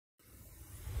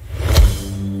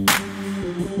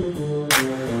Good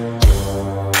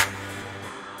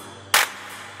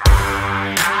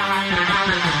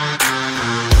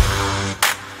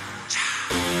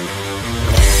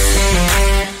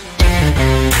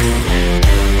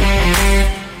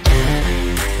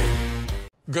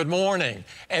morning,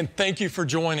 and thank you for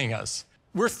joining us.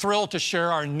 We're thrilled to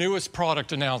share our newest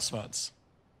product announcements,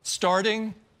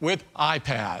 starting with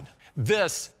iPad.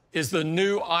 This is the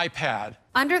new iPad.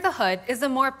 Under the hood is a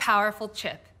more powerful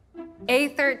chip,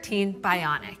 A13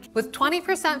 Bionic, with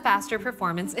 20% faster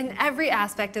performance in every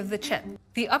aspect of the chip.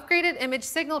 The upgraded image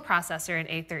signal processor in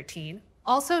A13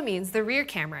 also means the rear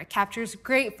camera captures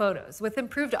great photos with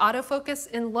improved autofocus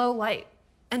in low light,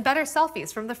 and better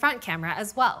selfies from the front camera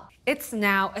as well. It's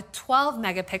now a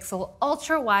 12-megapixel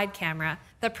ultra-wide camera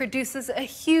that produces a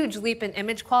huge leap in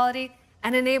image quality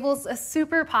and enables a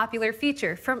super popular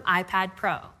feature from iPad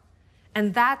Pro.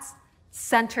 And that's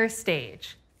Center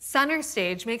Stage. Center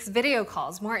Stage makes video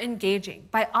calls more engaging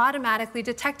by automatically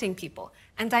detecting people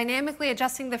and dynamically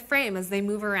adjusting the frame as they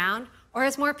move around or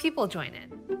as more people join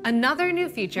in. Another new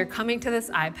feature coming to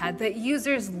this iPad that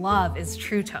users love is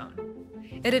True Tone.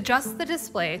 It adjusts the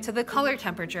display to the color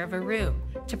temperature of a room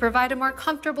to provide a more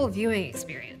comfortable viewing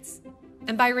experience.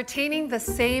 And by retaining the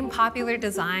same popular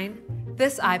design,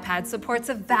 this iPad supports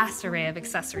a vast array of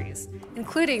accessories,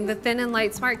 including the thin and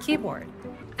light Smart Keyboard.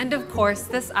 And of course,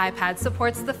 this iPad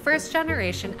supports the first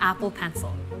generation Apple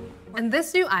Pencil. And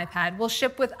this new iPad will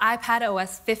ship with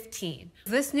iPadOS 15.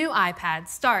 This new iPad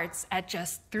starts at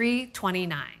just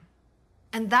 $329.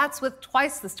 And that's with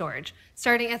twice the storage,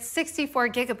 starting at 64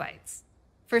 gigabytes.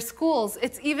 For schools,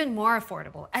 it's even more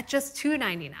affordable at just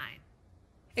 $299.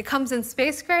 It comes in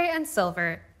space gray and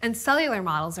silver, and cellular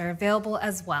models are available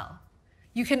as well.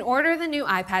 You can order the new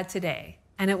iPad today,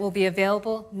 and it will be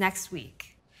available next week.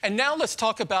 And now let's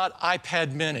talk about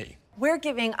iPad mini. We're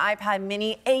giving iPad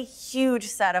mini a huge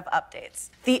set of updates.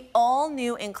 The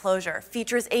all-new enclosure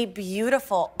features a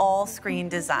beautiful all-screen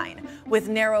design with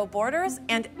narrow borders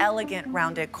and elegant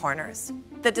rounded corners.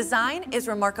 The design is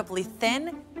remarkably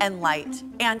thin and light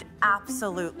and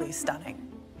absolutely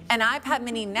stunning. An iPad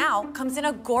mini now comes in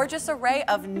a gorgeous array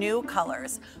of new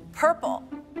colors: purple,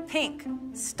 pink,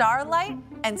 starlight,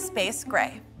 and space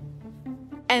gray.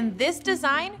 And this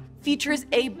design features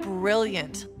a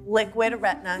brilliant liquid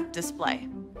retina display.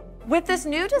 With this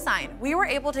new design, we were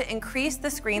able to increase the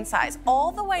screen size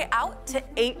all the way out to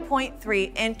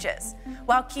 8.3 inches,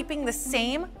 while keeping the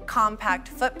same compact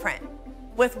footprint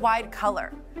with wide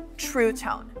color, true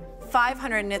tone,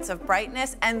 500 nits of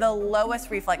brightness, and the lowest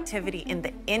reflectivity in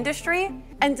the industry.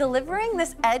 And delivering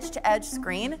this edge-to-edge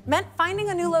screen meant finding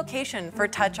a new location for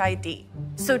Touch ID.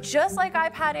 So just like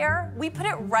iPad Air, we put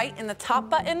it right in the top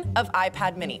button of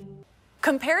iPad mini.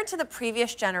 Compared to the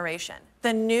previous generation,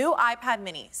 the new iPad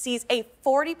mini sees a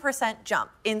 40%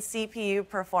 jump in CPU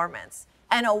performance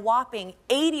and a whopping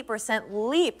 80%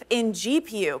 leap in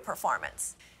GPU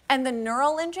performance. And the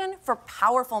neural engine for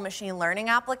powerful machine learning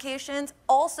applications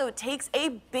also takes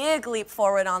a big leap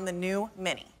forward on the new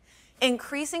mini,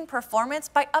 increasing performance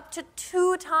by up to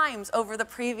 2 times over the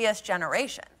previous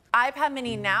generation. iPad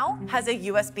mini now has a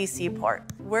USB-C port.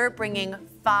 We're bringing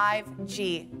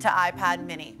 5G to iPad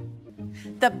mini.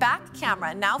 The back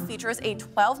camera now features a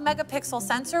 12-megapixel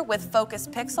sensor with focus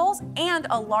pixels and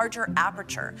a larger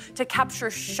aperture to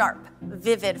capture sharp,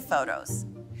 vivid photos.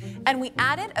 And we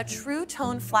added a True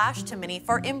Tone flash to Mini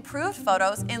for improved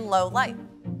photos in low light.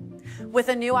 With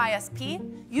a new ISP,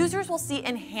 users will see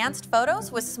enhanced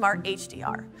photos with Smart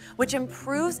HDR, which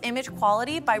improves image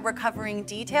quality by recovering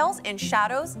details in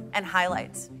shadows and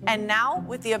highlights. And now,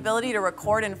 with the ability to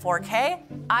record in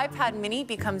 4K, iPad mini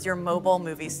becomes your mobile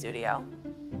movie studio.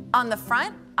 On the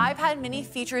front, iPad mini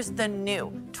features the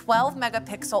new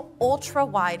 12-megapixel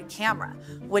ultra-wide camera,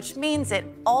 which means it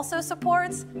also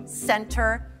supports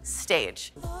Center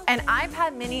Stage. And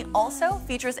iPad mini also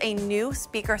features a new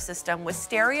speaker system with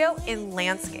stereo in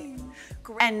landscape.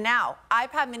 And now,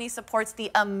 iPad mini supports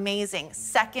the amazing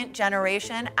 2nd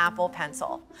generation Apple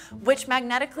Pencil, which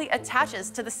magnetically attaches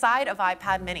to the side of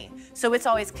iPad mini, so it's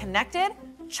always connected,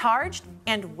 charged,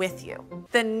 and with you.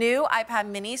 The new iPad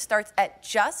mini starts at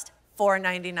just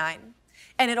 $499,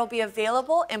 and it'll be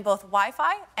available in both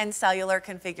Wi-Fi and cellular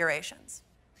configurations.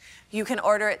 You can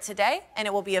order it today, and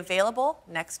it will be available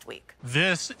next week.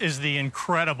 This is the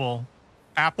incredible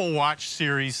Apple Watch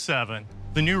Series 7.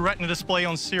 The new Retina display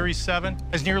on Series 7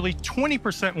 has nearly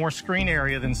 20% more screen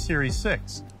area than Series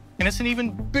 6. And it's an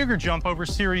even bigger jump over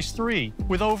Series 3,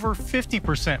 with over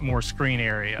 50% more screen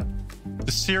area.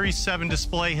 The Series 7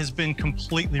 display has been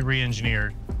completely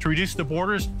re-engineered. to reduce the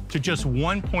borders to just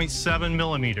 1.7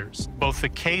 millimeters. Both the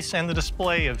case and the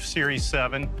display of Series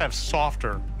 7 have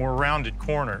softer, more rounded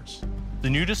corners. The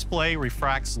new display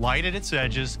refracts light at its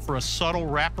edges for a subtle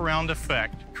wraparound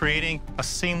effect, creating a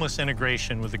seamless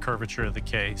integration with the curvature of the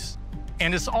case.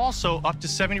 And it's also up to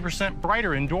 70%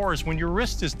 brighter indoors when your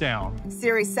wrist is down.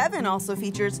 Series 7 also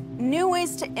features new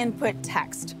ways to input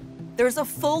text. There's a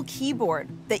full keyboard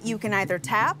that you can either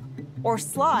tap or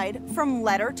slide from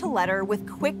letter to letter with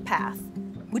Quick Path,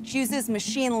 which uses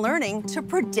machine learning to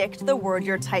predict the word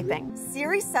you're typing.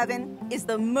 Series 7 is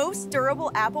the most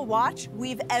durable Apple Watch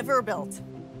we've ever built.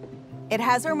 It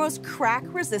has our most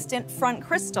crack-resistant front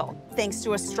crystal, thanks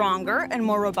to a stronger and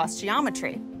more robust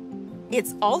geometry.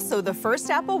 It's also the first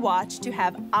Apple Watch to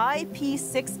have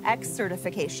IP6X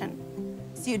certification,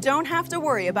 so you don't have to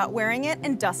worry about wearing it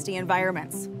in dusty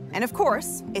environments. And of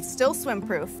course, it's still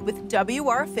swim-proof with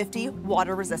WR50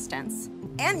 water resistance.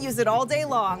 And use it all day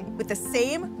long with the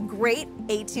same great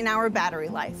 18-hour battery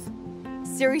life.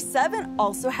 Series 7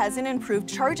 also has an improved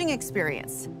charging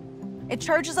experience. It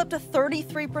charges up to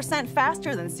 33%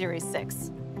 faster than Series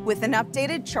 6, with an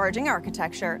updated charging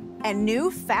architecture and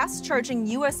new fast-charging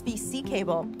USB-C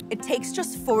cable. It takes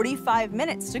just 45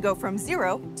 minutes to go from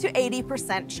 0 to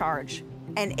 80% charge.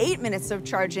 And 8 minutes of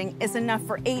charging is enough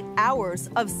for 8 hours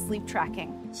of sleep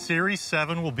tracking. Series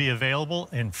 7 will be available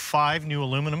in 5 new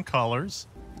aluminum colors: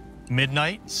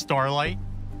 Midnight, Starlight,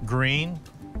 Green,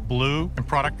 Blue, and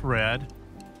Product Red.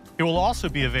 It will also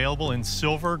be available in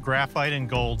silver, graphite, and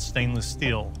gold stainless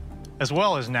steel, as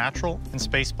well as natural and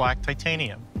space black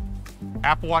titanium.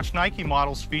 Apple Watch Nike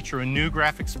models feature a new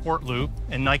graphic sport loop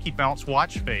and Nike Bounce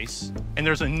watch face, and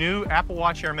there's a new Apple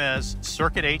Watch Hermes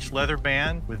Circuit H leather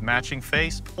band with matching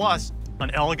face, plus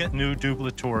an elegant new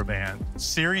Doubletour band.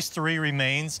 Series 3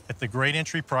 remains at the great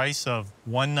entry price of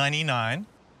 $199.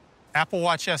 Apple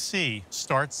Watch SE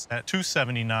starts at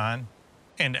 $279,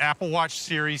 and Apple Watch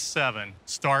Series 7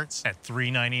 starts at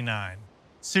 $399.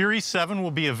 Series 7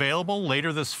 will be available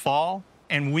later this fall,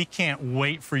 and we can't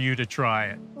wait for you to try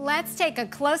it. Let's take a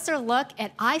closer look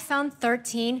at iPhone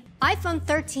 13. iPhone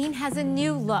 13 has a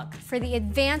new look for the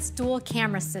advanced dual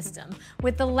camera system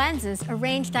with the lenses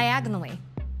arranged diagonally.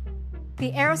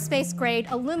 The aerospace-grade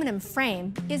aluminum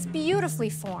frame is beautifully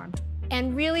formed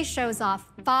and really shows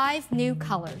off 5 new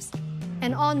colors: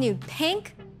 an all-new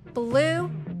pink,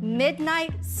 blue,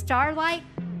 midnight, starlight,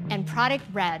 and product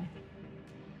red.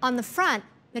 On the front,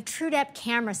 the TrueDepth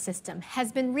camera system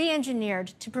has been re-engineered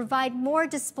to provide more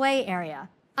display area.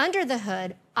 Under the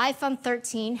hood, iPhone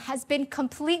 13 has been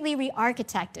completely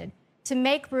re-architected to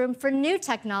make room for new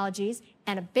technologies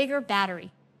and a bigger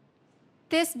battery.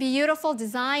 This beautiful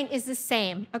design is the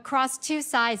same across 2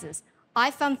 sizes,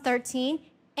 iPhone 13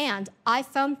 and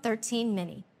iPhone 13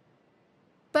 mini.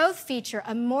 Both feature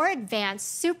a more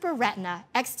advanced Super Retina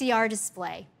XDR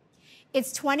display.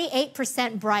 It's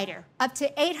 28% brighter, up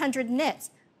to 800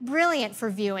 nits, brilliant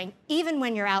for viewing even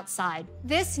when you're outside.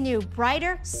 This new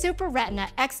brighter Super Retina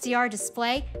XDR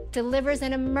display delivers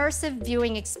an immersive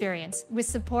viewing experience with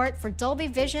support for Dolby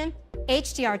Vision,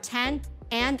 HDR10,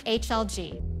 and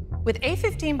HLG. With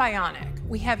A13 Bionic,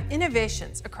 we have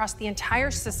innovations across the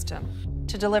entire system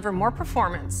to deliver more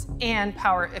performance and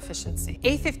power efficiency.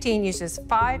 A15 uses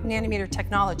 5-nanometer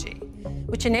technology,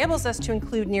 which enables us to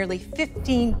include nearly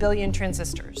 15 billion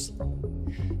transistors.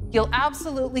 You'll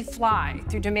absolutely fly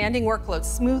through demanding workloads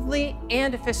smoothly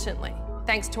and efficiently,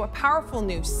 thanks to a powerful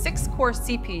new 6-core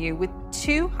CPU with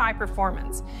 2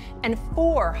 high-performance and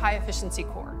 4 high-efficiency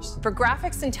cores. For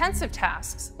graphics-intensive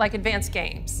tasks like advanced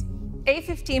games,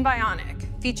 A15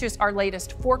 Bionic features our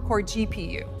latest 4-core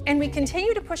GPU, and we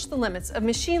continue to push the limits of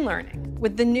machine learning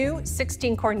with the new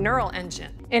 16-core neural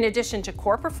engine. In addition to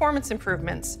core performance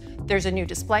improvements, there's a new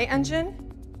display engine,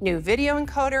 new video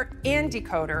encoder and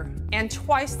decoder, and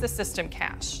twice the system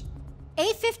cache.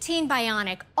 A15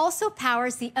 Bionic also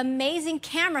powers the amazing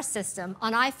camera system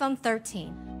on iPhone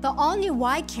 13. The all-new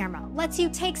wide camera lets you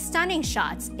take stunning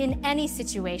shots in any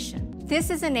situation.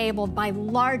 This is enabled by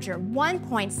larger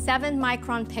 1.7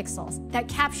 micron pixels that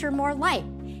capture more light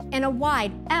and a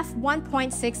wide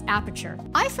f1.6 aperture.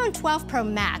 iPhone 12 Pro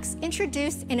Max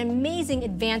introduced an amazing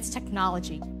advanced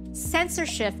technology, sensor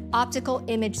shift optical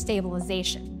image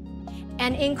stabilization.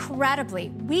 And incredibly,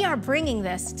 we are bringing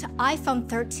this to iPhone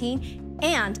 13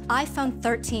 and iPhone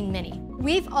 13 mini.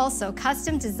 We've also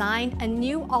custom designed a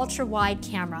new ultra-wide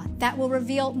camera that will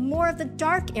reveal more of the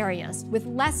dark areas with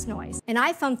less noise. And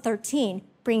iPhone 13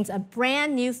 brings a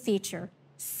brand new feature,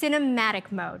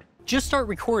 cinematic mode. Just start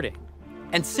recording,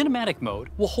 and cinematic mode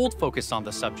will hold focus on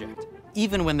the subject,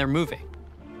 even when they're moving.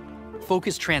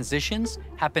 Focus transitions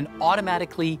happen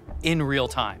automatically in real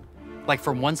time, like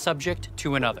from one subject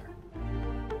to another.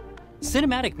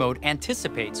 Cinematic mode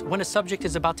anticipates when a subject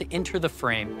is about to enter the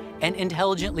frame and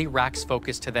intelligently racks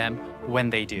focus to them when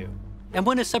they do. And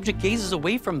when a subject gazes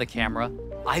away from the camera,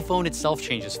 iPhone itself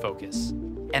changes focus,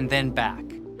 and then back.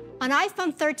 On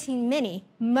iPhone 13 mini,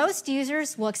 most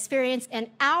users will experience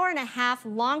an hour and a half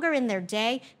longer in their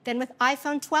day than with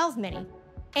iPhone 12 mini.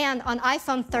 And on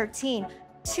iPhone 13,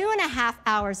 2.5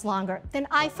 hours longer than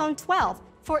iPhone 12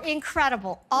 for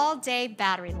incredible all-day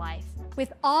battery life.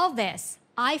 With all this,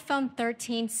 iPhone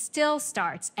 13 still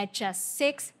starts at just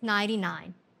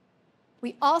 $699.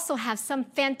 We also have some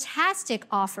fantastic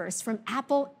offers from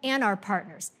Apple and our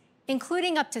partners,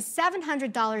 including up to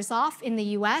 $700 off in the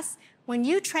US when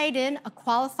you trade in a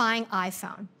qualifying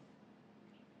iPhone.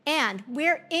 And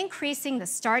we're increasing the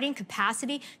starting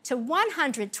capacity to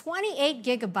 128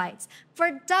 gigabytes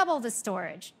for double the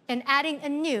storage and adding a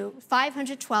new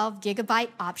 512 gigabyte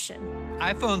option.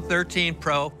 iPhone 13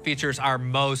 Pro features our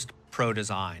most pro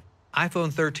design.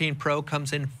 iPhone 13 Pro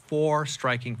comes in 4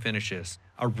 striking finishes: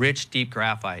 a rich, deep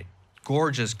graphite,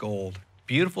 gorgeous gold,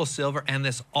 beautiful silver, and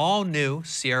this all-new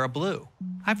Sierra Blue.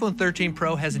 iPhone 13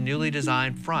 Pro has a newly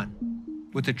designed front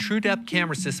with a true depth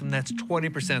camera system that's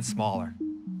 20% smaller.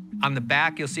 On the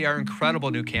back, you'll see our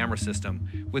incredible new camera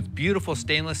system with beautiful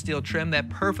stainless steel trim that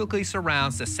perfectly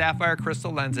surrounds the sapphire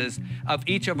crystal lenses of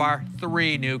each of our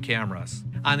 3 new cameras.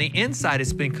 On the inside,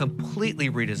 it's been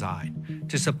completely redesigned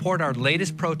to support our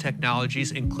latest pro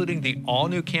technologies, including the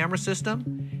all-new camera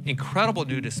system, incredible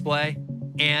new display,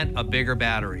 and a bigger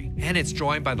battery. And it's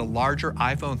joined by the larger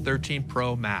iPhone 13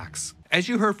 Pro Max. As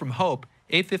you heard from Hope,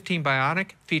 A13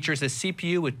 Bionic features a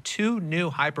CPU with 2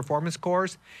 new high-performance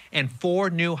cores and 4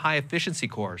 new high-efficiency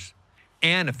cores,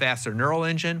 and a faster neural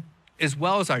engine, as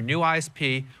well as our new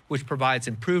ISP, which provides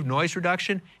improved noise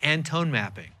reduction and tone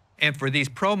mapping. And for these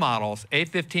Pro models,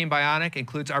 A15 Bionic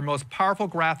includes our most powerful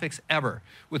graphics ever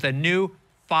with a new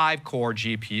 5-core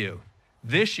GPU.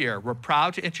 This year, we're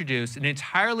proud to introduce an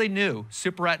entirely new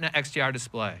Super Retina XDR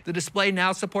display. The display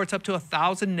now supports up to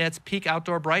 1,000 nits peak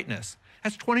outdoor brightness.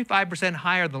 That's 25%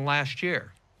 higher than last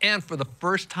year. And for the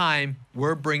first time,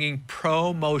 we're bringing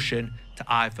Pro Motion to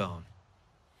iPhone.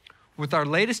 With our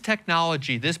latest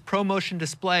technology, this Pro Motion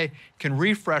display can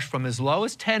refresh from as low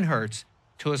as 10 Hz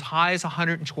to as high as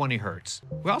 120 Hz.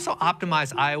 We also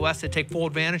optimize iOS to take full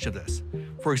advantage of this.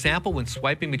 For example, when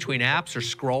swiping between apps or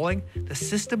scrolling, the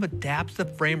system adapts the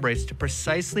frame rates to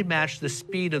precisely match the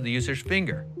speed of the user's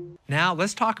finger. Now,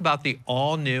 let's talk about the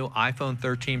all-new iPhone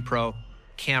 13 Pro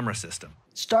camera system.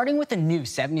 Starting with a new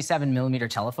 77mm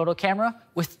telephoto camera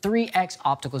with 3x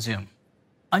optical zoom,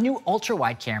 a new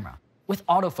ultra-wide camera with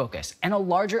autofocus and a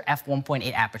larger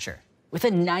f1.8 aperture with a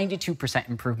 92%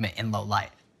 improvement in low light,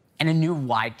 and a new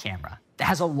wide camera that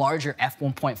has a larger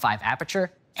f1.5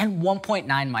 aperture and 1.9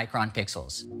 micron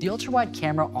pixels. The ultra-wide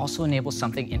camera also enables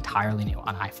something entirely new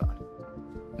on iPhone: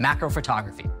 macro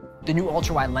photography. The new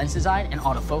ultra-wide lens design and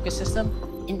autofocus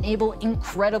system enable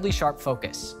incredibly sharp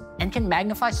focus and can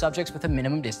magnify subjects with a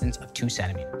minimum distance of 2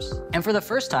 centimeters. And for the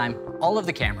first time, all of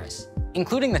the cameras,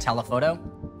 including the telephoto,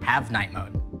 have night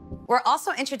mode. We're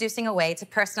also introducing a way to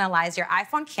personalize your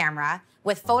iPhone camera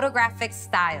with photographic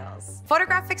styles.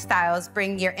 Photographic styles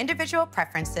bring your individual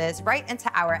preferences right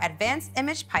into our advanced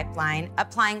image pipeline,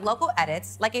 applying local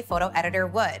edits like a photo editor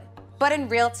would, but in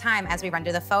real time as we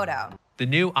render the photo. The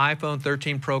new iPhone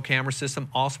 13 Pro camera system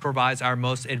also provides our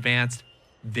most advanced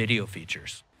video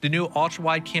features. The new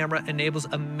ultra-wide camera enables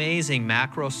amazing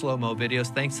macro slow-mo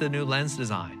videos thanks to the new lens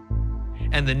design.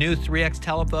 And the new 3x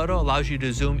telephoto allows you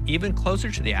to zoom even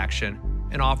closer to the action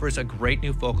and offers a great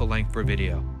new focal length for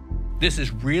video. This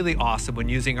is really awesome when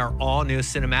using our all-new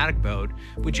cinematic mode,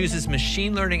 which uses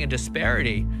machine learning and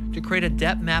disparity to create a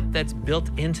depth map that's built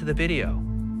into the video.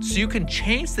 So you can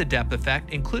change the depth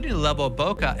effect, including the level of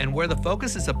bokeh and where the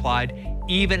focus is applied,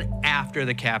 even after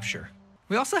the capture.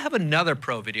 We also have another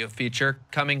Pro video feature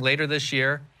coming later this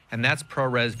year, and that's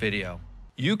ProRes Video.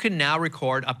 You can now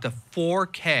record up to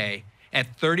 4K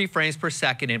at 30 frames per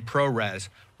second in ProRes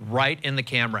right in the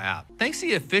camera app. Thanks to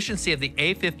the efficiency of the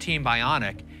A15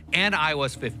 Bionic and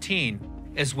iOS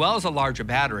 15, as well as a larger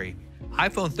battery,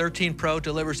 iPhone 13 Pro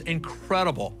delivers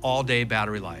incredible all-day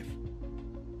battery life.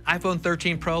 iPhone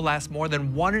 13 Pro lasts more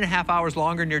than 1.5 hours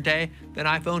longer in your day than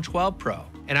iPhone 12 Pro.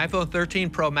 And iPhone 13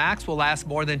 Pro Max will last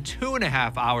more than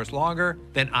 2.5 hours longer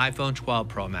than iPhone 12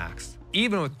 Pro Max.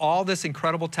 Even with all this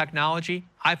incredible technology,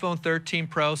 iPhone 13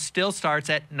 Pro still starts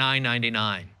at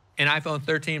 $999. And iPhone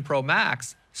 13 Pro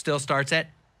Max still starts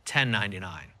at $1099.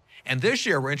 And this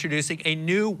year, we're introducing a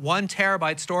new 1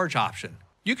 terabyte storage option.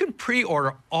 You can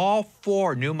pre-order all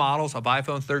 4 new models of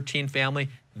iPhone 13 family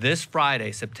this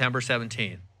Friday, September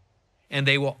 17th. and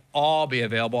they will all be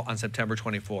available on September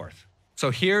 24th.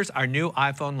 So here's our new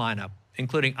iPhone lineup,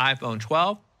 including iPhone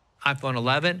 12, iPhone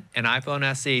 11, and iPhone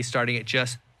SE starting at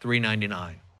just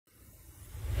 $399.